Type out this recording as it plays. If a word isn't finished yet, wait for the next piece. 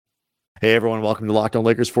Hey, everyone. Welcome to Locked On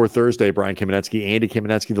Lakers for Thursday. Brian Kamenetsky, Andy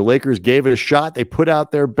Kamenetsky. The Lakers gave it a shot. They put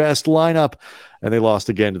out their best lineup, and they lost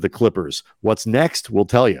again to the Clippers. What's next? We'll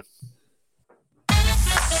tell you.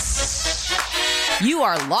 You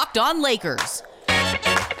are Locked On Lakers,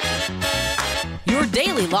 your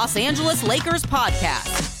daily Los Angeles Lakers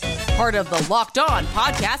podcast. Part of the Locked On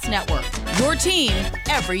Podcast Network, your team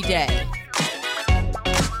every day.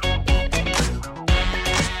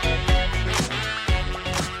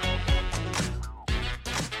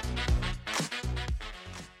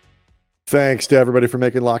 Thanks to everybody for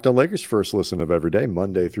making Locked On Lakers first listen of every day,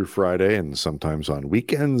 Monday through Friday, and sometimes on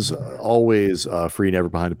weekends. Always free, never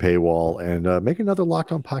behind a paywall, and make another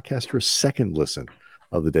Locked On podcast your second listen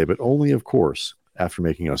of the day, but only, of course, after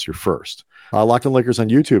making us your first. Locked On Lakers on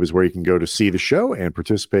YouTube is where you can go to see the show and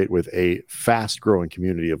participate with a fast-growing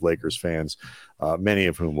community of Lakers fans, many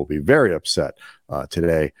of whom will be very upset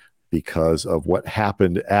today because of what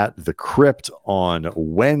happened at the Crypt on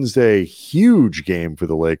Wednesday. Huge game for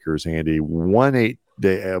the Lakers, Andy. 1-8,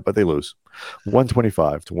 but they lose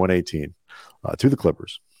 125-118 to the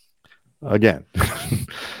Clippers. Again,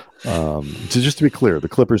 just to be clear, the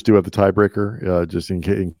Clippers do have the tiebreaker, just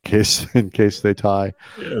in case they tie.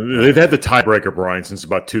 They've had the tiebreaker, Brian, since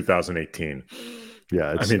about 2018.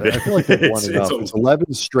 Yeah, I feel like they've won enough. It's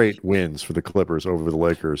 11 straight wins for the Clippers over the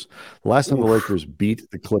Lakers. The last time the Lakers beat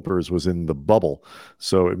the Clippers was in the bubble,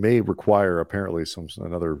 so it may require apparently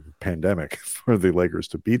another pandemic for the Lakers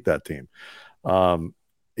to beat that team.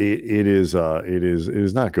 It is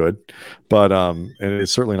not good, but and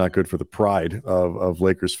it's certainly not good for the pride of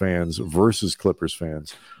Lakers fans versus Clippers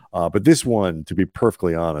fans. But this one, to be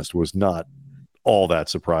perfectly honest, was not all that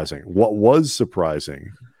surprising. What was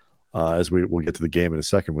surprising, as we'll get to the game in a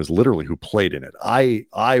second, was literally who played in it.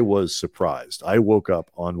 I was surprised. I woke up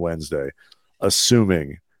on Wednesday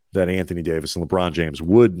assuming that Anthony Davis and LeBron James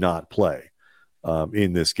would not play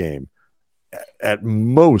in this game. At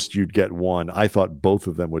most, you'd get one. I thought both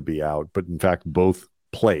of them would be out, but in fact, both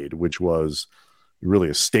played, which was really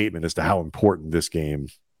a statement as to how important this game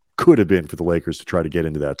could have been for the Lakers to try to get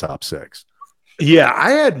into that top six. Yeah,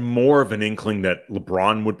 I had more of an inkling that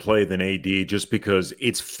LeBron would play than AD, just because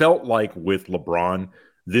it's felt like with LeBron,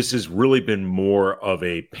 this has really been more of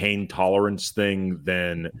a pain tolerance thing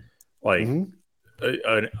than like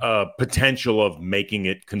a potential of making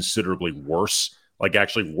it considerably worse, like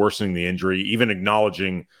actually worsening the injury, even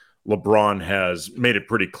acknowledging LeBron has made it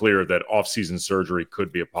pretty clear that offseason surgery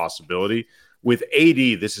could be a possibility. With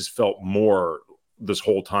AD, this has felt more this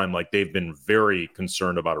whole time like they've been very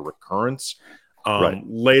concerned about a recurrence. Right.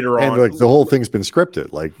 Later on, and like the whole thing's been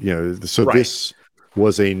scripted, like, you know, so right. This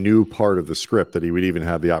was a new part of the script that he would even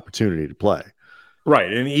have the opportunity to play.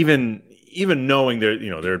 Right. And even knowing there, you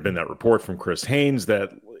know, there had been that report from Chris Haynes that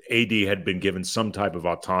AD had been given some type of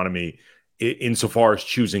autonomy insofar as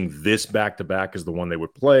choosing this back-to-back as the one they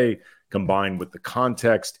would play, combined with the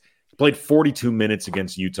context. He played 42 minutes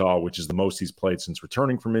against Utah, which is the most he's played since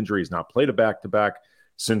returning from injury. He's not played a back-to-back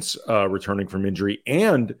since returning from injury.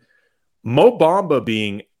 And Mo Bamba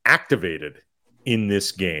being activated in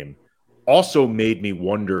this game also made me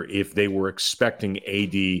wonder if they were expecting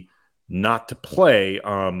AD not to play.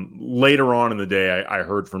 Later on in the day, I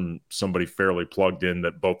heard from somebody fairly plugged in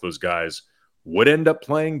that both those guys would end up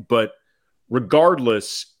playing. But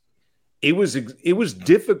regardless, it was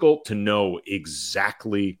difficult to know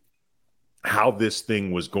exactly how this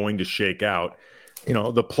thing was going to shake out. You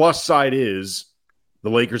know, the plus side is the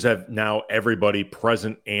Lakers have now everybody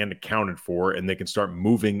present and accounted for, and they can start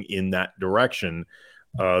moving in that direction.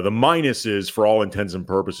 The minus is, for all intents and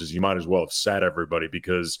purposes, you might as well have sat everybody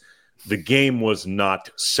because the game was not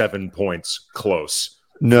 7 points close.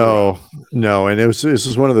 No. And this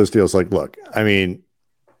was one of those deals like, look, I mean,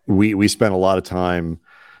 we spent a lot of time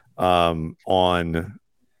on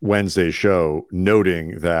Wednesday's show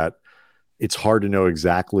noting that it's hard to know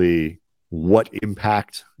exactly what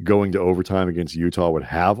impact going to overtime against Utah would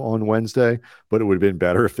have on Wednesday, but it would have been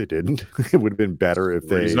better if they didn't. It would have been better if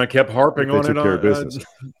they. I kept harping on it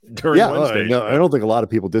during Wednesday. No, I don't think a lot of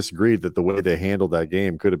people disagreed that the way they handled that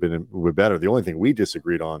game could have been better. The only thing we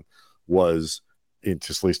disagreed on was,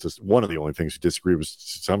 at least one of the only things we disagreed was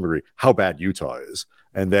to some degree how bad Utah is,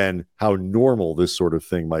 and then how normal this sort of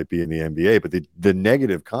thing might be in the NBA. But the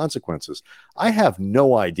negative consequences, I have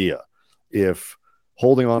no idea if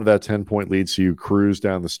holding on to that 10-point lead so you cruise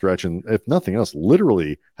down the stretch and, if nothing else,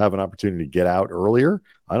 literally have an opportunity to get out earlier.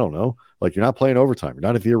 I don't know. Like, you're not playing overtime. You're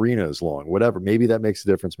not at the arena as long, whatever. Maybe that makes a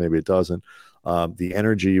difference. Maybe it doesn't. The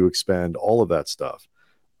energy you expend, all of that stuff.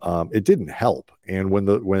 It didn't help. And when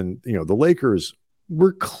the Lakers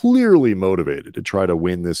were clearly motivated to try to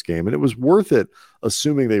win this game, and it was worth it,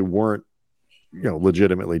 assuming they weren't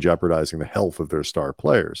legitimately jeopardizing the health of their star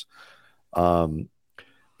players.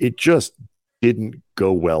 It just didn't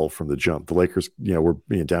go well from the jump. The Lakers, were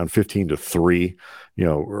being down 15-3,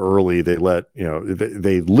 early. They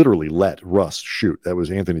they literally let Russ shoot. That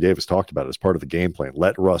was Anthony Davis talked about it as part of the game plan.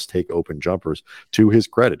 Let Russ take open jumpers. To his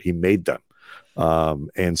credit, he made them.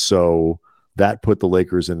 And so that put the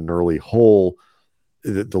Lakers in an early hole.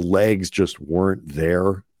 The legs just weren't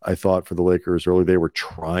there, I thought, for the Lakers early. They were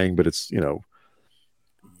trying, but it's,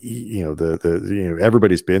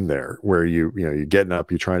 everybody's been there where you're getting up,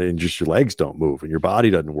 you're trying to, and just your legs don't move and your body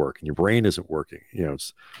doesn't work and your brain isn't working.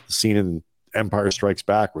 It's the scene in Empire Strikes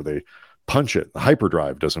Back where they punch it, the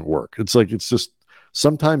hyperdrive doesn't work. It's just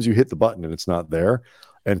sometimes you hit the button and it's not there.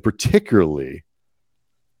 And particularly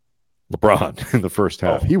LeBron in the first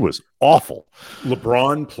half, he was awful.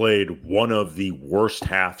 LeBron played one of the worst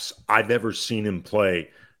halves I've ever seen him play.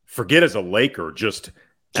 Forget as a Laker, just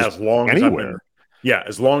as long anywhere.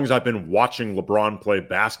 As long as I've been watching LeBron play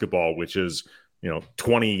basketball, which is,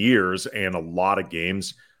 20 years and a lot of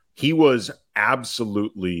games, he was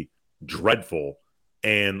absolutely dreadful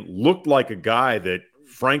and looked like a guy that,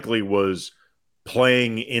 frankly, was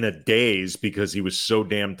playing in a daze because he was so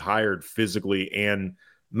damn tired physically and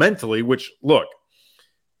mentally, which, look,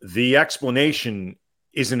 the explanation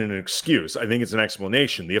isn't an excuse. I think it's an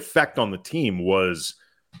explanation. The effect on the team was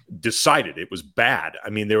decided. It was bad. I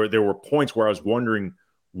mean, there were points where I was wondering,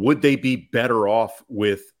 would they be better off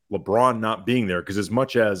with LeBron not being there? Because as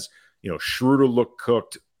much as, Schroeder looked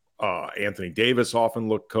cooked, Anthony Davis often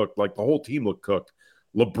looked cooked, like the whole team looked cooked.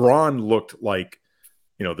 LeBron looked like,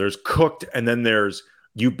 there's cooked and then there's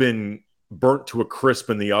you've been burnt to a crisp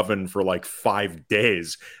in the oven for like 5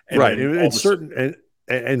 days. And right.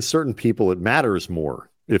 And certain people, it matters more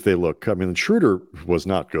if they look. I mean, Schroeder was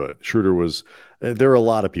not good. Schroeder was. There are a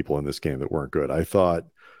lot of people in this game that weren't good. I thought,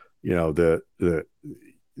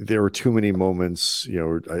 there were too many moments.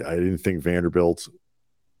 I didn't think Vanderbilt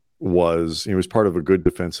was. He was part of a good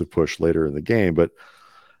defensive push later in the game, but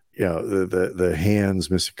the hands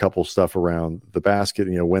missed a couple stuff around the basket.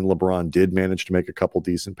 When LeBron did manage to make a couple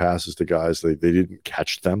decent passes to guys, they didn't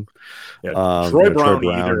catch them. Yeah, Troy Brown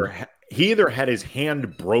either had his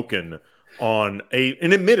hand broken on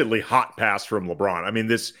an admittedly hot pass from LeBron. I mean,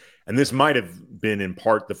 this might have been in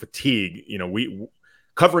part the fatigue. We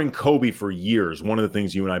covering Kobe for years. One of the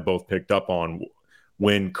things you and I both picked up on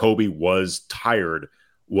when Kobe was tired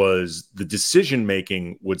was the decision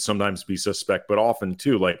making would sometimes be suspect, but often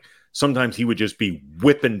too, like sometimes he would just be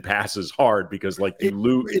whipping passes hard because you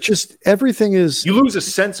lose. Everything is, you lose a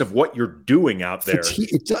sense of what you're doing out there.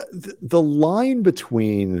 The line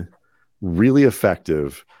between really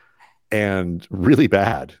effective and really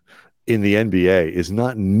bad in the NBA is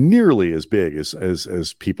not nearly as big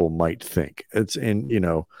as people might think.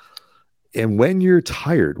 And when you're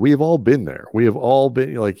tired, we have all been there. We have all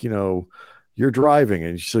been you're driving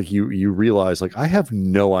and it's like you realize I have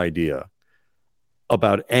no idea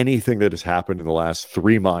about anything that has happened in the last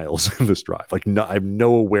 3 miles of this drive. I have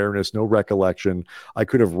no awareness, no recollection. I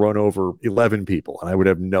could have run over 11 people and I would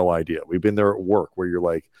have no idea. We've been there at work where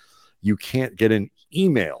you're you can't get an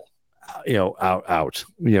email out.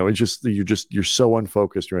 It's just you're so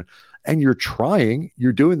unfocused and you're trying,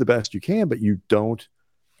 you're doing the best you can, but you don't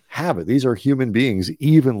have it. These are human beings,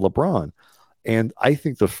 even LeBron. And I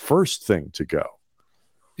think the first thing to go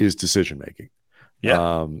is decision making.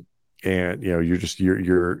 Yeah. And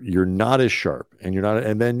you're not as sharp and you're not,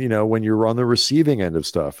 and then when you're on the receiving end of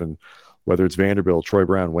stuff, and whether it's Vanderbilt, Troy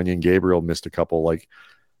Brown, Wenyen Gabriel missed a couple,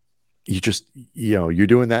 you're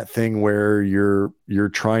doing that thing where you're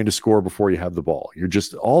trying to score before you have the ball. You're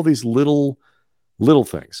just all these little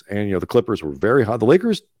things. And the Clippers were very hot. The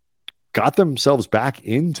Lakers got themselves back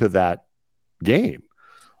into that game.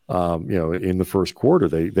 In the first quarter,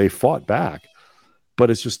 they fought back, but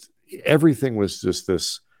it's just everything was just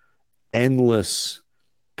this endless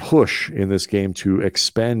push in this game to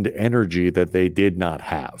expend energy that they did not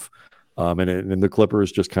have. And the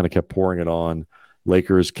Clippers just kind of kept pouring it on.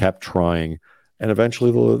 Lakers kept trying, and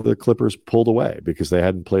eventually the Clippers pulled away because they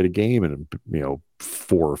hadn't played a game in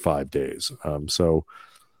 4 or 5 days. I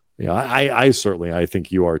certainly, I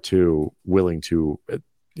think you are too, willing to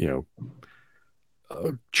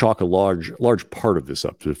chalk a large part of this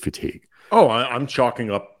up to fatigue. Oh, I'm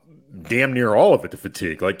chalking up damn near all of it to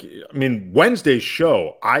fatigue. Wednesday's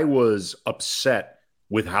show, I was upset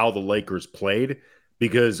with how the Lakers played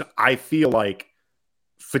because I feel like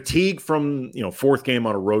fatigue from, fourth game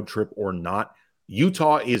on a road trip or not,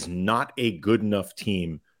 Utah is not a good enough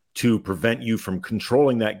team to prevent you from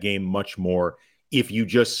controlling that game much more if you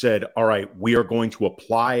just said, all right, we are going to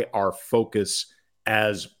apply our focus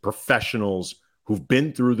as professionals who've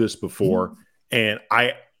been through this before. And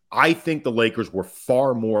I think the Lakers were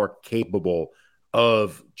far more capable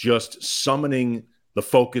of just summoning the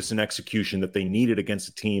focus and execution that they needed against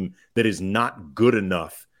a team that is not good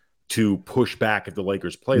enough to push back if the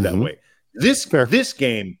Lakers play that way. This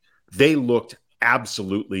game, they looked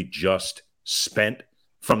absolutely just spent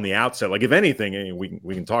from the outset. Like, if anything, and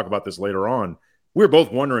we can talk about this later on, we were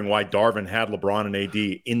both wondering why Darvin had LeBron and AD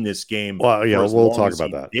in this game. Well, yeah, we'll talk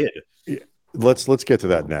about that. Yeah. Let's get to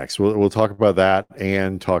that next. We'll talk about that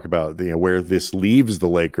and talk about where this leaves the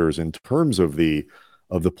Lakers in terms of the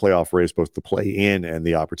playoff race, both the play in and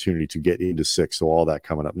the opportunity to get into 6. So all that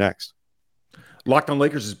coming up next. Locked on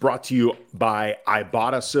Lakers is brought to you by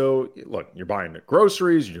Ibotta. So, look, you're buying the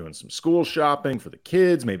groceries, you're doing some school shopping for the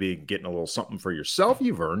kids, maybe getting a little something for yourself.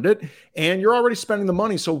 You've earned it, and you're already spending the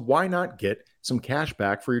money. So why not get some cash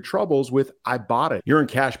back for your troubles with Ibotta? You're in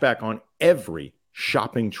cash back on every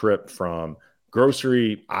shopping trip, from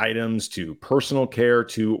grocery items to personal care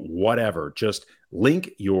to whatever. Just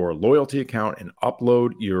link your loyalty account and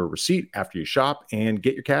upload your receipt after you shop and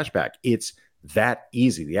get your cash back. It's that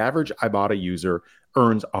easy. The average Ibotta user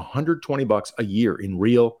earns $120 a year in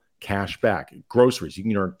real cash back. Groceries, you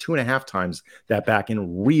can earn 2.5 times that back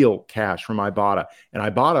in real cash from Ibotta. And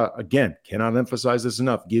Ibotta, again, cannot emphasize this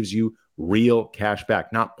enough, gives you real cash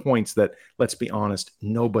back, not points that, let's be honest,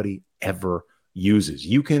 nobody ever uses.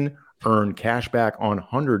 You can earn cash back on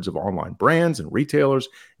hundreds of online brands and retailers,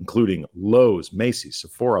 including Lowe's, Macy's,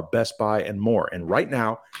 Sephora, Best Buy, and more. And right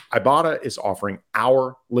now, Ibotta is offering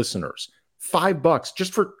our listeners $5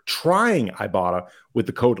 just for trying Ibotta with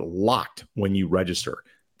the code LOCKED when you register.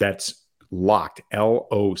 That's LOCKED,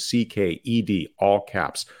 LOCKED, all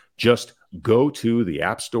caps. Just go to the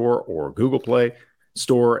App Store or Google Play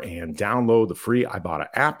Store and download the free Ibotta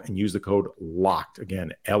app and use the code LOCKED.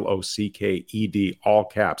 Again, LOCKED, all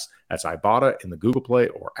caps. That's Ibotta in the Google Play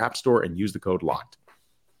or App Store, and use the code LOCKED.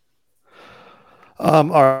 All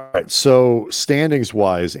right. So standings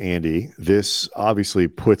wise, Andy, this obviously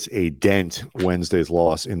puts a dent, Wednesday's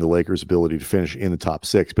loss, in the Lakers' ability to finish in the top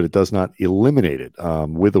 6, but it does not eliminate it.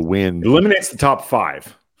 With a win, it eliminates the top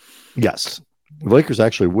 5. Yes. The Lakers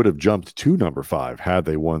actually would have jumped to number 5 had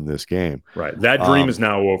they won this game. Right. That dream is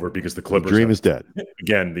now over because the Clippers. The dream is dead.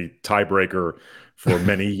 Again, the tiebreaker for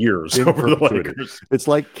many years over the Lakers. It's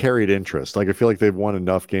like carried interest. Like, I feel like they've won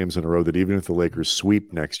enough games in a row that even if the Lakers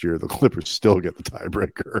sweep next year, the Clippers still get the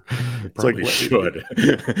tiebreaker. It's like should.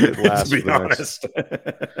 It lasts, to be honest.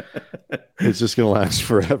 It's just going to last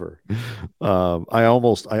forever. I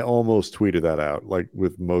almost tweeted that out, like,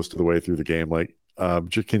 with most of the way through the game. Like,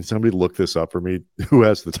 can somebody look this up for me? Who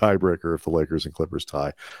has the tiebreaker if the Lakers and Clippers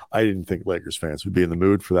tie? I didn't think Lakers fans would be in the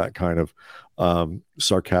mood for that kind of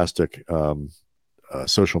sarcastic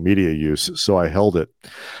social media use, so I held it.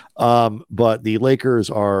 But the Lakers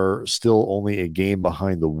are still only a game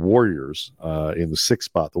behind the Warriors in the 6th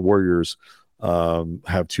spot. The Warriors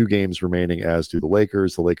have 2 games remaining, as do the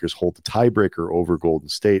Lakers. The Lakers hold the tiebreaker over Golden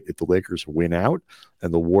State. If the Lakers win out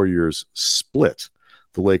and the Warriors split,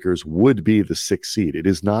 the Lakers would be the 6th seed. It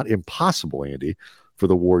is not impossible, Andy, for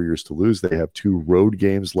the Warriors to lose. They have 2 road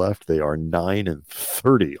games left. They are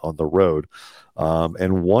 9-30 on the road.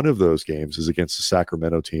 And one of those games is against the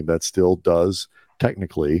Sacramento team that still does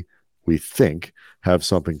technically, we think, have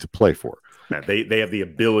something to play for. They have the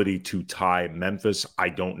ability to tie Memphis. I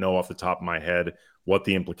don't know off the top of my head what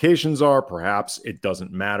the implications are. Perhaps it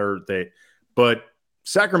doesn't matter. But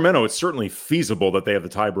Sacramento, it's certainly feasible that they have the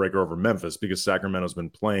tiebreaker over Memphis because Sacramento's been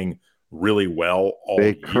playing really well all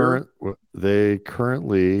year. They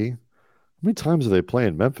currently, how many times are they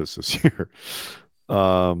playing Memphis this year?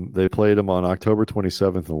 They played them on October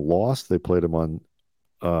 27th and lost. They played them on,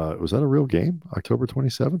 was that a real game? October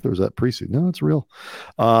 27th, or was that preseason? No, it's real.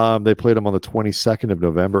 They played them on the 22nd of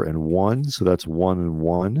November and won. So that's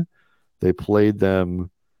 1-1. They played them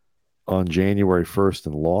on January 1st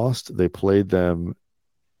and lost. They played them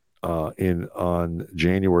on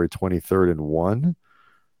January 23rd and won.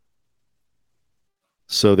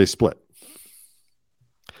 So they split.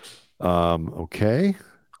 Okay.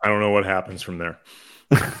 I don't know what happens from there.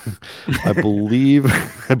 I believe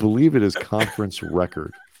it is conference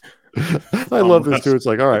record. I love this too. It's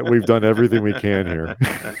like, all right, we've done everything we can here.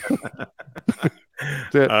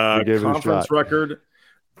 We gave conference it a shot. Record.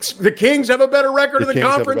 The Kings have a better record in the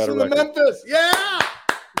conference than the Memphis. Yeah.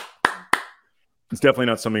 It's definitely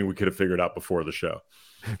not something we could have figured out before the show.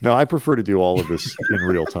 No, I prefer to do all of this in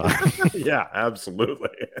real time. Yeah, absolutely.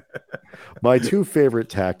 My 2 favorite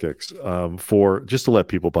tactics for just to let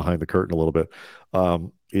people behind the curtain a little bit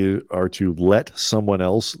are to let someone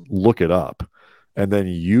else look it up and then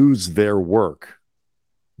use their work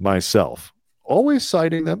myself, always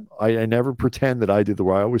citing them. I never pretend that I did the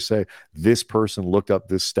work. I always say this person looked up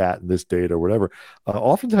this stat and this data or whatever.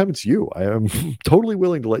 Oftentimes it's you. I am totally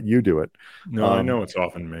willing to let you do it. No, I know it's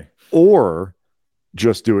often me. Or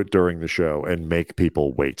just do it during the show and make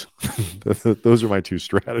people wait. Those are my two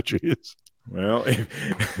strategies. Well,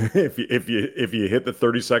 if you hit the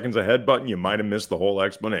 30 seconds ahead button, you might have missed the whole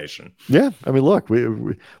explanation. Yeah, I mean, look, we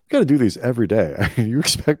got to do these every day. You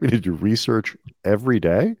expect me to do research every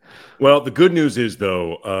day? Well, the good news is,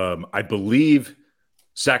 though, I believe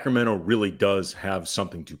Sacramento really does have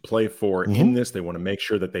something to play for in this. They want to make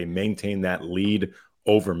sure that they maintain that lead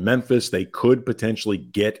over Memphis. They could potentially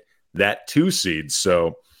get that 2 seed.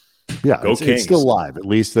 So, yeah, it's still live. At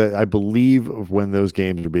least I believe when those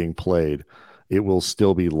games are being played, it will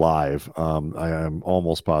still be live. I am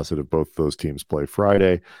almost positive both those teams play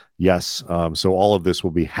Friday. Yes. So all of this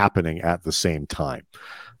will be happening at the same time.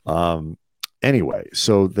 Anyway,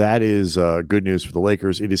 so that is good news for the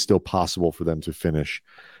Lakers. It is still possible for them to finish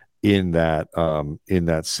in that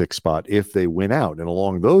 6th spot if they win out. And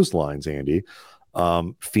along those lines, Andy,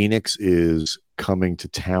 Phoenix is coming to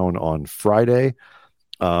town on Friday.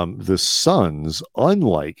 The Suns,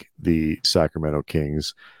 unlike the Sacramento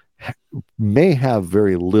Kings, may have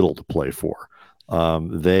very little to play for.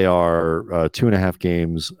 They are 2.5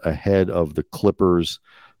 games ahead of the Clippers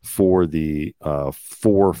for the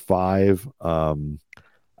 4-5.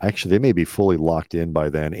 Actually, they may be fully locked in by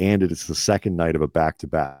then, and it's the second night of a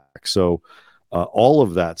back-to-back. So all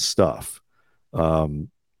of that stuff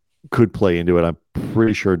could play into it. I'm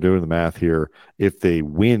pretty sure, doing the math here, if they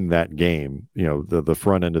win that game, the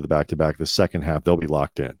front end of the back-to-back, the second half, they'll be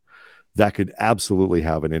locked in. That could absolutely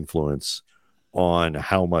have an influence on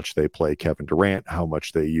how much they play Kevin Durant, how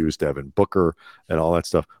much they use Devin Booker, and all that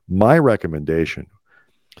stuff. My recommendation,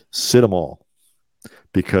 sit them all,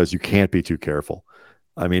 because you can't be too careful.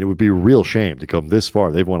 I mean, it would be a real shame to come this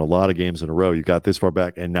far. They've won a lot of games in a row. You got this far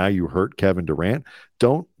back, and now you hurt Kevin Durant.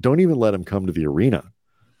 Don't even let him come to the arena.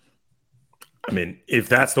 I mean, if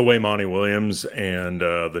that's the way Monty Williams and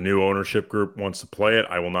the new ownership group wants to play it,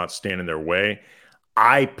 I will not stand in their way.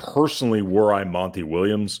 I personally, were I Monty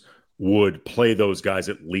Williams, would play those guys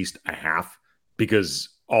at least a half, because,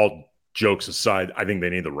 all jokes aside, I think they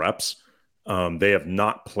need the reps. They have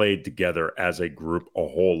not played together as a group a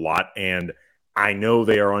whole lot, and I know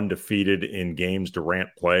they are undefeated in games Durant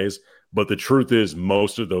plays, but the truth is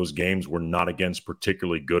most of those games were not against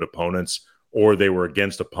particularly good opponents, or they were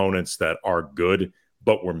against opponents that are good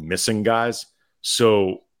but were missing guys.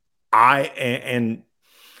 So and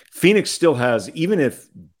Phoenix still has, even if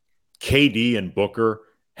KD and Booker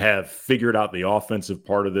have figured out the offensive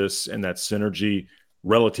part of this and that synergy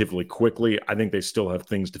relatively quickly, I think they still have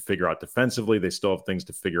things to figure out defensively. They still have things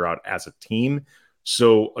to figure out as a team.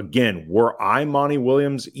 So again, were I Monty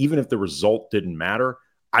Williams, even if the result didn't matter,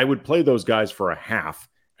 I would play those guys for a half,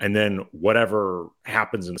 and then whatever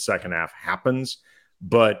happens in the second half happens.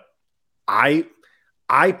 But I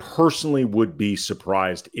personally would be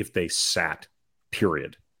surprised if they sat,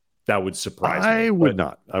 period. That would surprise me. I would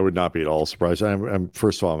not be at all surprised. I'm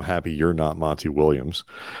first of all, I'm happy you're not Monty Williams.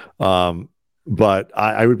 But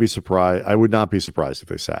I would be surprised. I would not be surprised if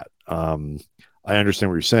they sat. I understand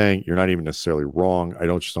what you're saying. You're not even necessarily wrong. I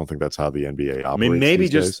just don't think that's how the NBA operates. I mean, maybe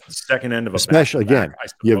just the second end of a especially again.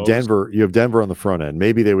 You have Denver. You have Denver on the front end.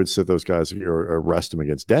 Maybe they would sit those guys or rest them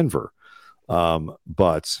against Denver.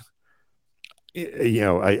 But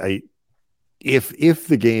I if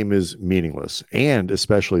the game is meaningless, and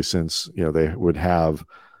especially since they would have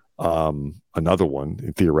another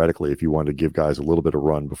one theoretically, if you wanted to give guys a little bit of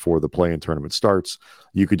run before the play-in tournament starts,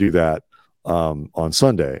 you could do that on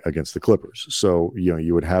Sunday against the Clippers. So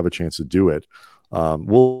you would have a chance to do it.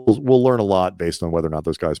 We'll learn a lot based on whether or not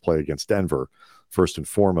those guys play against Denver first and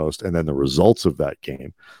foremost, and then the results of that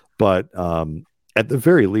game. But at the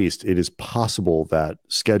very least, it is possible that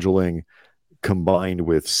scheduling combined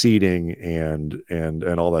with seeding and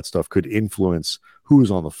all that stuff could influence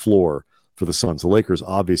who's on the floor for the Suns. The Lakers,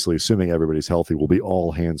 obviously, assuming everybody's healthy, will be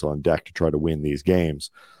all hands on deck to try to win these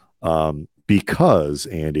games. Because,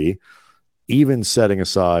 Andy, even setting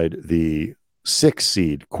aside the 6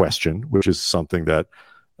 seed question, which is something that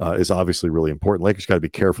is obviously really important, Lakers got to be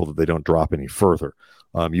careful that they don't drop any further.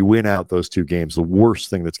 You win out those 2 games, the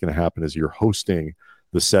worst thing that's going to happen is you're hosting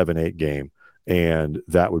the 7-8 game, and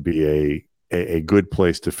that would be a good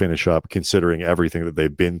place to finish up, considering everything that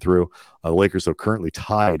they've been through. The Lakers are currently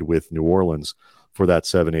tied with New Orleans for that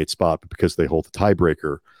 7-8 spot, but because they hold the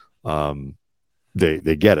tiebreaker,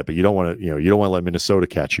 they get it. But you don't want to let Minnesota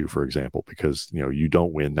catch you, for example, because you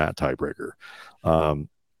don't win that tiebreaker.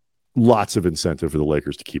 Lots of incentive for the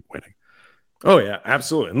Lakers to keep winning. Oh, yeah,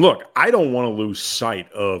 absolutely. And look, I don't want to lose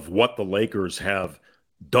sight of what the Lakers have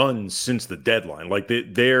done since the deadline. Like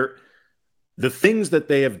the things that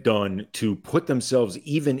they have done to put themselves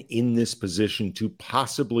even in this position to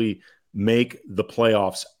possibly make the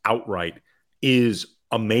playoffs outright is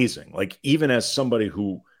amazing. Like, even as somebody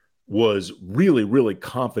who was really, really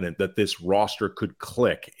confident that this roster could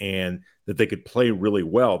click and that they could play really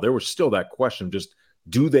well, there was still that question of just,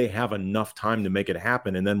 do they have enough time to make it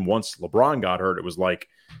happen? And then once LeBron got hurt, it was like,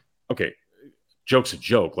 okay, joke's a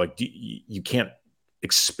joke. Like, you can't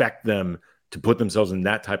expect them to put themselves in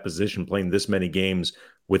that type of position playing this many games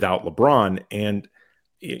without LeBron. And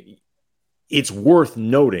it's worth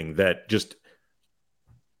noting that just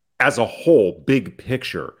as a whole, big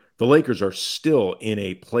picture, the Lakers are still in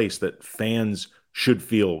a place that fans should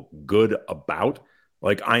feel good about.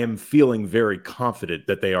 Like, I am feeling very confident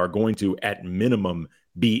that they are going to, at minimum,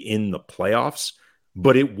 be in the playoffs.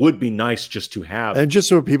 But it would be nice just to have. And just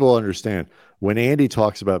so people understand, when Andy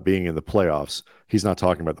talks about being in the playoffs, he's not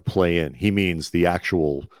talking about the play-in. He means the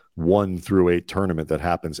actual 1-8 tournament that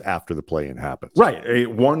happens after the play-in happens. Right.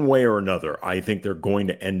 One way or another, I think they're going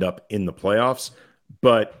to end up in the playoffs.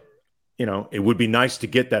 But, it would be nice to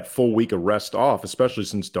get that full week of rest off, especially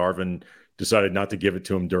since Darvin decided not to give it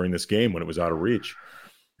to him during this game when it was out of reach.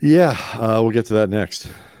 Yeah, we'll get to that next.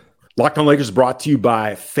 Locked On Lakers brought to you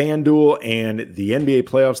by FanDuel, and the NBA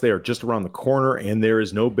playoffs, they are just around the corner, and there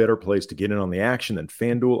is no better place to get in on the action than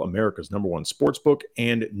FanDuel, America's #1 sportsbook.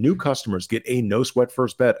 And new customers get a no-sweat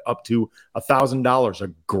first bet up to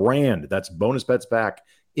 $1,000, $1,000. That's bonus bets back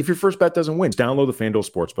if your first bet doesn't win. Download the FanDuel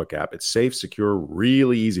Sportsbook app. It's safe, secure,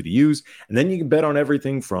 really easy to use, and then you can bet on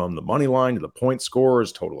everything from the money line to the point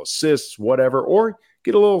scores, total assists, whatever, or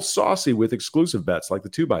get a little saucy with exclusive bets like the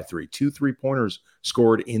 2x3, 2 3-pointers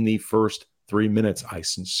scored in the first 3 minutes. I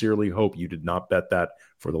sincerely hope you did not bet that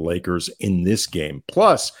for the Lakers in this game.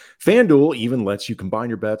 Plus, FanDuel even lets you combine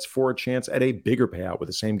your bets for a chance at a bigger payout with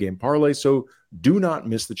the same game parlay. So do not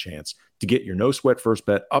miss the chance to get your no sweat first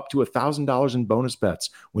bet up to $1,000 in bonus bets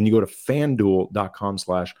when you go to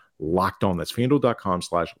FanDuel.com/LockedOn. That's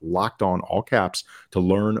FanDuel.com/LockedOn, all caps, to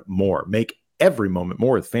learn more. Make every moment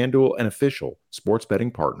more with FanDuel, an official sports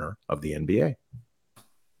betting partner of the NBA.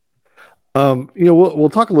 We'll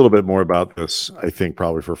talk a little bit more about this, I think,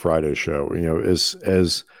 probably for Friday's show.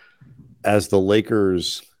 As the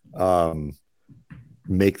Lakers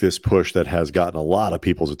make this push that has gotten a lot of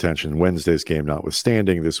people's attention, Wednesday's game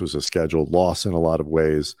notwithstanding, this was a scheduled loss in a lot of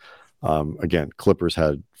ways. Again, Clippers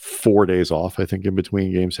had 4 days off, I think, in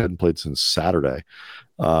between games, hadn't played since Saturday.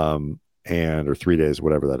 Or 3 days,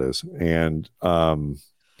 whatever that is. And, the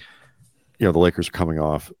Lakers are coming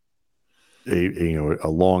off a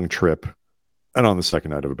long trip and on the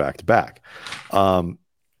second night of a back-to-back.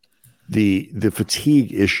 The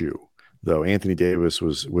fatigue issue, though, Anthony Davis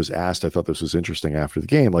was asked, I thought this was interesting after the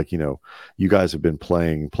game, like, you guys have been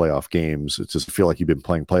playing playoff games. It just feel like you've been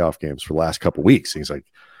playing playoff games for the last couple of weeks. And he's like,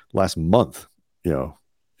 last month,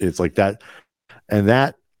 it's like that. And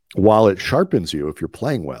that, while it sharpens you if you're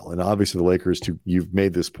playing well, and obviously the Lakers, you've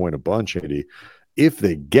made this point a bunch, Andy, if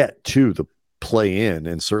they get to the play-in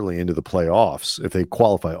and certainly into the playoffs, if they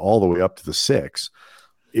qualify all the way up to the 6,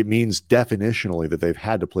 it means definitionally that they've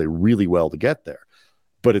had to play really well to get there.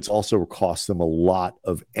 But it's also cost them a lot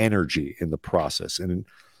of energy in the process. And,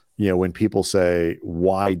 when people say,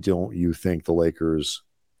 why don't you think the Lakers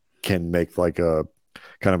can make like a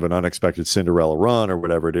kind of an unexpected Cinderella run or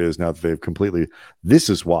whatever it is now that they've completely, this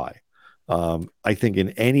is why. I think in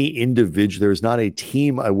any individual, there's not a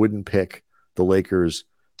team I wouldn't pick the Lakers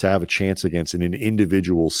to have a chance against in an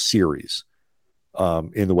individual series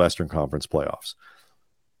in the Western Conference playoffs.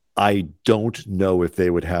 I don't know if they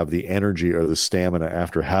would have the energy or the stamina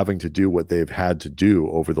after having to do what they've had to do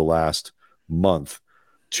over the last month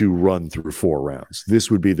to run through 4 rounds. This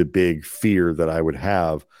would be the big fear that I would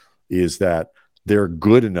have, is that they're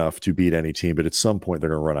good enough to beat any team, but at some point they're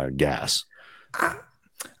going to run out of gas.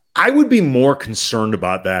 I would be more concerned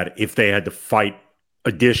about that if they had to fight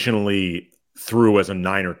additionally through as a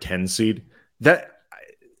 9 or 10 seed. That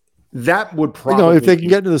would probably, if they can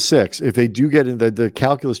get into the 6, if they do get in, the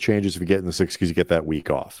calculus changes if you get in the 6 because you get that week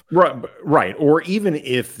off. Right. Or even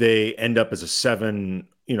if they end up as a 7,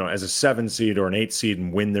 as a 7 seed or an 8 seed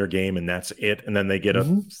and win their game and that's it, and then they get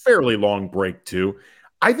a fairly long break too.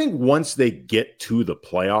 I think once they get to the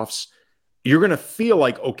playoffs, you're going to feel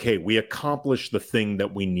like, okay, we accomplished the thing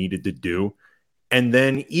that we needed to do. And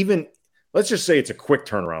then even, let's just say it's a quick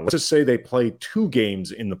turnaround. Let's just say they play 2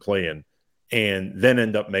 games in the play-in and then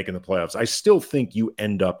end up making the playoffs. I still think you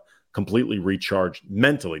end up completely recharged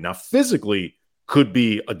mentally. Now, physically could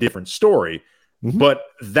be a different story, But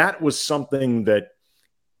that was something that,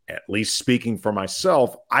 at least speaking for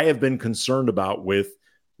myself, I have been concerned about with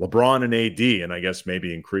LeBron and AD, and I guess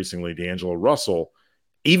maybe increasingly D'Angelo Russell,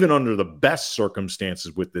 even under the best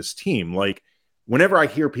circumstances with this team. Like, whenever I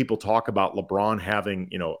hear people talk about LeBron having,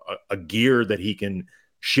 a gear that he can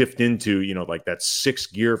shift into, like that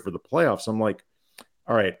sixth gear for the playoffs, I'm like,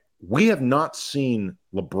 all right, we have not seen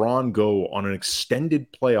LeBron go on an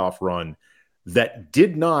extended playoff run that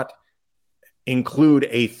did not include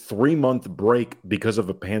a 3-month break because of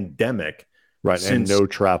a pandemic. Right. And no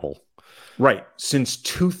travel. Right. Since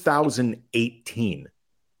 2018.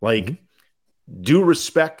 Like, due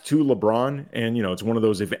respect to LeBron. And, it's one of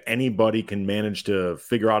those, if anybody can manage to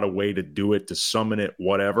figure out a way to do it, to summon it,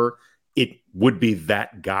 whatever, it would be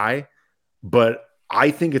that guy. But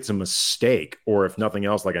I think it's a mistake, or if nothing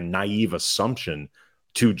else, like a naive assumption,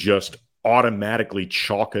 to just automatically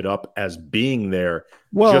chalk it up as being there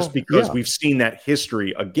just because we've seen that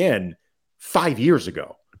history again 5 years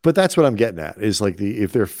ago. But that's what I'm getting at, is like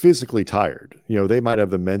if they're physically tired, they might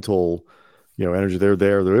have the mental, energy. They're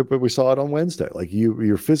there, but we saw it on Wednesday. Like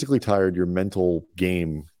you're physically tired, your mental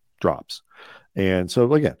game drops. And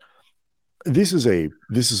so again, this is a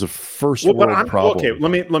first world problem. Okay,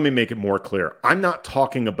 let me make it more clear. I'm not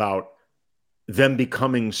talking about them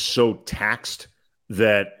becoming so taxed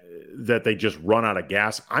that they just run out of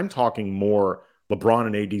gas. I'm talking more LeBron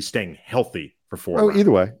and AD staying healthy for 4 rounds.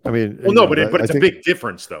 Either way. I mean, well, no, but it's a big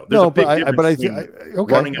difference, though. There's a big difference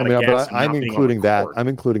running out of gas. I'm including that. I'm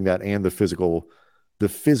including that and the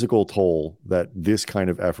physical toll that this kind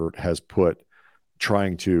of effort has put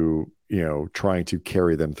trying to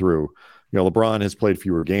carry them through. LeBron has played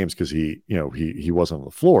fewer games because he wasn't on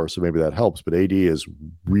the floor, so maybe that helps. But AD has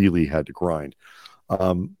really had to grind.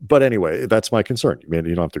 But anyway, that's my concern. You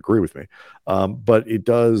don't have to agree with me, but it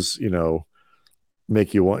does,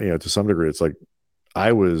 make you want, to some degree. It's like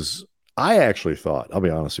I actually thought, I'll be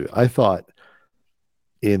honest with you, I thought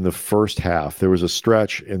in the first half there was a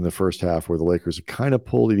stretch in the first half where the Lakers kind of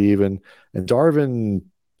pulled it even, and Darvin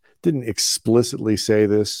didn't explicitly say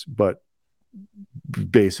this, but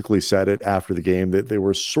basically said it after the game, that they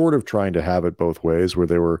were sort of trying to have it both ways, where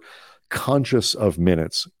they were conscious of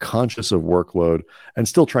minutes, conscious of workload, and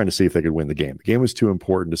still trying to see if they could win the game. The game was too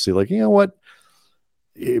important to see, like, what,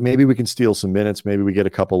 maybe we can steal some minutes. Maybe we get a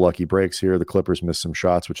couple lucky breaks here. The Clippers missed some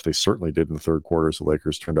shots, which they certainly did in the third quarter as the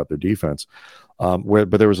Lakers turned up their defense.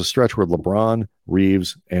 But there was a stretch where LeBron,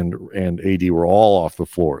 Reeves, and AD were all off the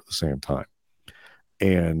floor at the same time.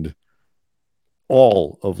 And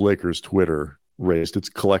all of Lakers Twitter raised its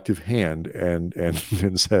collective hand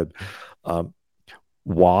and said,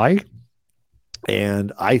 why?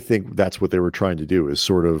 And I think that's what they were trying to do, is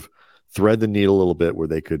sort of thread the needle a little bit where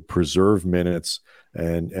they could preserve minutes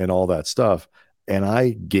and all that stuff. And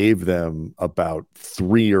I gave them about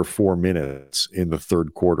 3 or 4 minutes in the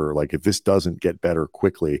third quarter. Like, if this doesn't get better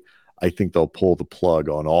quickly, I think they'll pull the plug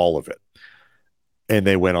on all of it. And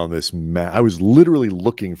they went on this I was literally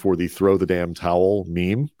looking for the throw the damn towel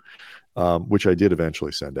meme, which I did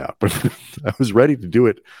eventually send out. But I was ready to do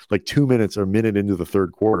it like 2 minutes or a minute into the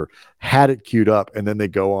third quarter, had it queued up, and then they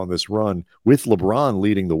go on this run with LeBron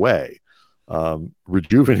leading the way,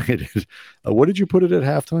 rejuvenated. What did you put it at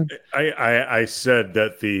halftime? I said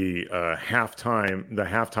that the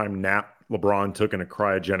halftime nap LeBron took in a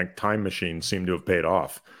cryogenic time machine seemed to have paid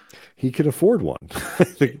off. He could afford one.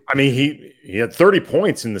 I mean, he had 30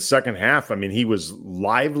 points in the second half. I mean, he was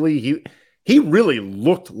lively. He really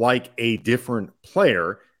looked like a different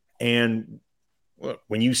player. And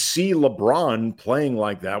when you see LeBron playing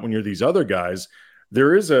like that, when you're these other guys,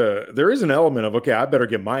 there is an element of, okay, I better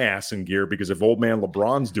get my ass in gear, because if old man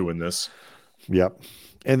LeBron's doing this. Yep.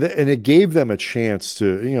 And it gave them a chance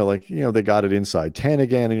to, they got it inside 10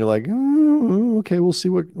 again, and you're like, okay, we'll see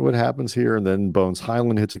what happens here. And then Bones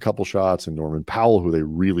Highland hits a couple shots, and Norman Powell, who they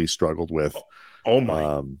really struggled with. Oh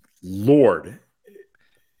my Lord.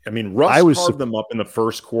 I mean, Russ carved them up in the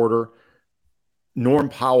first quarter. Norm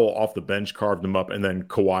Powell off the bench carved them up, and then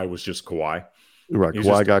Kawhi was just Kawhi. Right,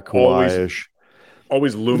 Kawhi got Kawhi-ish.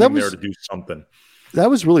 Always looming there to do something.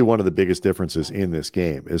 That was really one of the biggest differences in this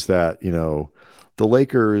game, is that, the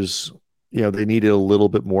Lakers, they needed a little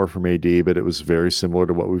bit more from AD, but it was very similar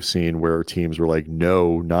to what we've seen, where teams were like,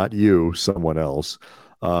 no, not you, someone else.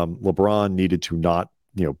 LeBron needed to not,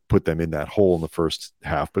 put them in that hole in the first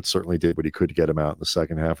half, but certainly did what he could to get them out in the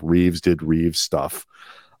second half. Reeves did Reeves stuff.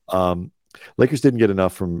 Lakers didn't get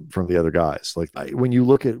enough from the other guys. Like, when you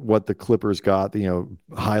look at what the Clippers got,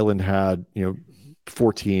 Highland had,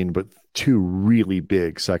 14, but 2 really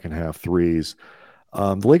big second half threes.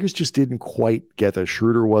 The Lakers just didn't quite get that.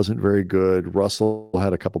 Schroeder wasn't very good. Russell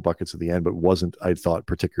had a couple buckets at the end, but wasn't, I thought,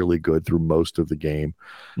 particularly good through most of the game.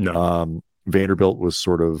 No. Vanderbilt was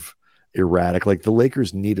sort of erratic. Like the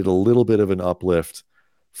Lakers needed a little bit of an uplift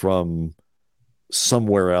from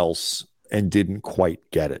somewhere else and didn't quite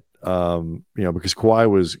get it. Because Kawhi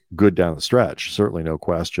was good down the stretch, certainly no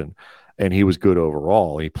question. And he was good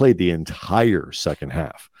overall. He played the entire second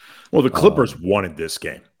half. Well, the Clippers wanted this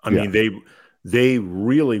game. I mean, they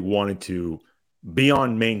really wanted to,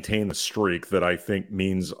 beyond maintain the streak that I think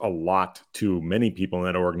means a lot to many people in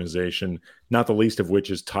that organization, not the least of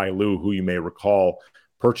which is Ty Lue, who you may recall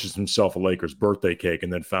purchased himself a Lakers birthday cake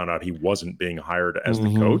and then found out he wasn't being hired as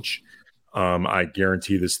the coach. I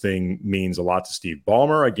guarantee this thing means a lot to Steve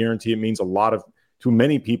Ballmer. I guarantee it means a lot to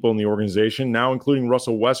many people in the organization now, including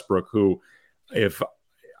Russell Westbrook, who, if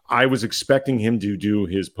I was expecting him to do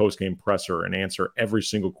his post-game presser and answer every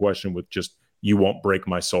single question with just, "You won't break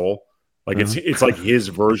my soul." Like it's like his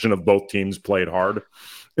version of both teams played hard.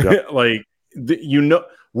 Yep.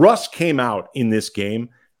 Russ came out in this game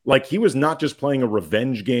like he was not just playing a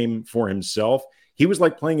revenge game for himself. He was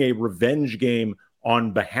like playing a revenge game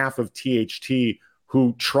on behalf of THT,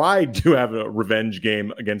 who tried to have a revenge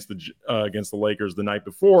game against the Lakers the night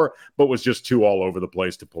before, but was just too all over the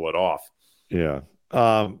place to pull it off. Yeah.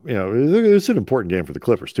 It's an important game for the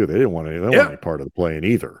Clippers too. They didn't want any part of the play-in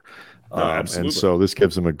either. And so this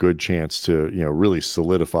gives them a good chance to, really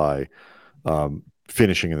solidify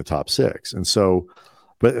finishing in the top six. And so,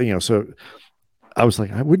 so I was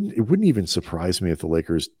like, it wouldn't even surprise me if the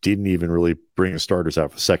Lakers didn't even really bring the starters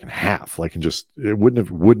out for the second half. It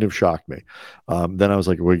wouldn't have shocked me. Then I was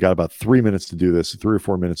like, we got about 3 minutes to do this, 3 or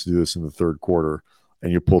 4 minutes to do this in the third quarter,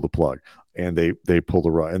 and you pull the plug. And they pull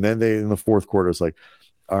the rug. And then in the fourth quarter, it's like,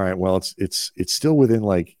 all right, well, it's still within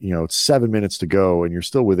it's 7 minutes to go, and you're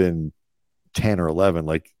still within 10 or 11.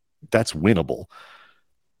 Like, that's winnable.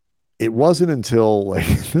 It wasn't until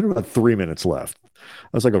there were about 3 minutes left. I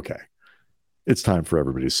was like, okay, it's time for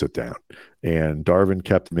everybody to sit down. And Darvin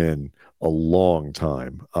kept him in a long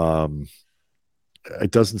time.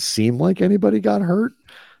 It doesn't seem like anybody got hurt,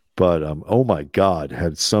 but oh my God,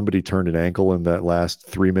 had somebody turned an ankle in that last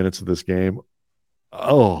 3 minutes of this game?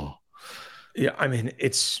 Oh, yeah. I mean,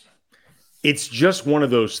 it's just one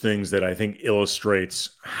of those things that I think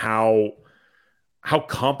illustrates how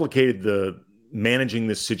complicated the managing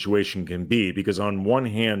this situation can be. Because on one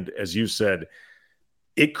hand, as you said,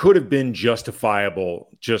 it could have been justifiable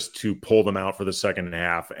just to pull them out for the second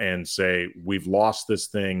half and say, we've lost this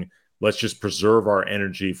thing. Let's just preserve our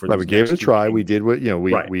energy for. We gave it a try. We did what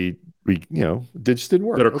we just didn't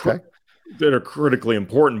work. That are critically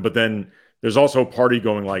important. But then there's also a party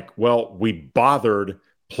going like, well, we bothered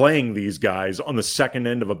playing these guys on the second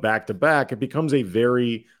end of a back-to-back. It becomes a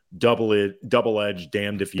very double-edged,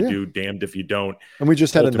 damned if you do, damned if you don't. And we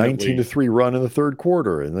just had a 19-3 run in the third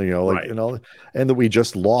quarter, and and that we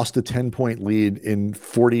just lost a 10-point lead in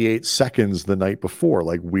 48 seconds the night before.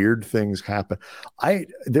 Like, weird things happen.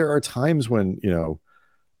 There are times when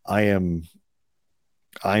I'm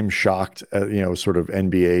shocked at sort of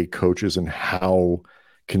NBA coaches and how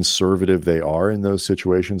conservative they are in those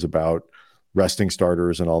situations about resting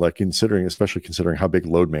starters and all that, especially considering how big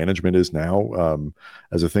load management is now,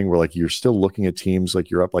 as a thing where you're still looking at teams like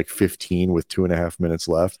you're up 15 with 2.5 minutes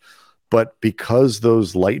left. But because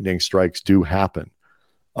those lightning strikes do happen,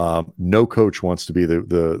 no coach wants to be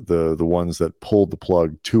the ones that pulled the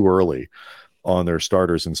plug too early on their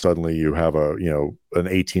starters, and suddenly you have an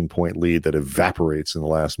 18-point lead that evaporates in the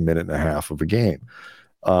last minute and a half of a game.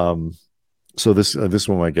 So this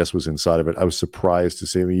one, I guess, was inside of it. I was surprised to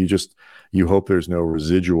see. I mean, you hope there's no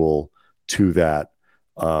residual to that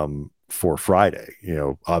for Friday.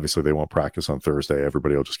 Obviously they won't practice on Thursday.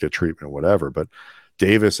 Everybody will just get treatment or whatever. But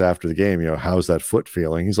Davis, after the game, how's that foot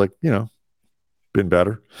feeling? He's like, been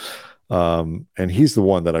better. And he's the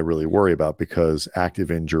one that I really worry about, because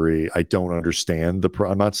active injury, I don't understand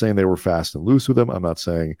I'm not saying they were fast and loose with him. I'm not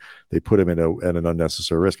saying they put him at an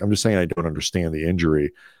unnecessary risk. I'm just saying I don't understand the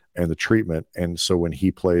injury and the treatment. And so when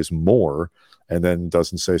he plays more and then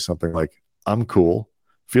doesn't say something like, I'm cool,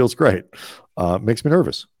 feels great, makes me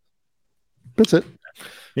nervous. That's it.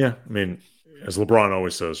 Yeah. I mean, as LeBron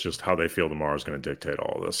always says, just how they feel tomorrow is going to dictate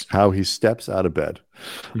all of this. How he steps out of bed.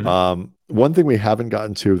 Mm-hmm. One thing we haven't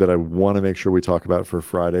gotten to that I want to make sure we talk about for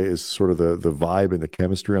Friday is sort of the vibe and the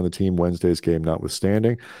chemistry on the team, Wednesday's game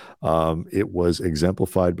notwithstanding. It was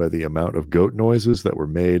exemplified by the amount of goat noises that were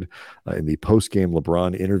made in the post-game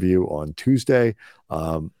LeBron interview on Tuesday.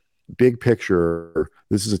 big picture,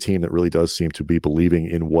 this is a team that really does seem to be believing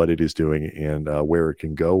in what it is doing and where it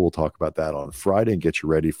can go. We'll talk about that on Friday and get you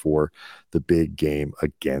ready for the big game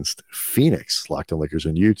against Phoenix. Locked On Lakers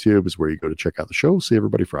on YouTube is where you go to check out the show. See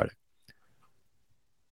everybody Friday.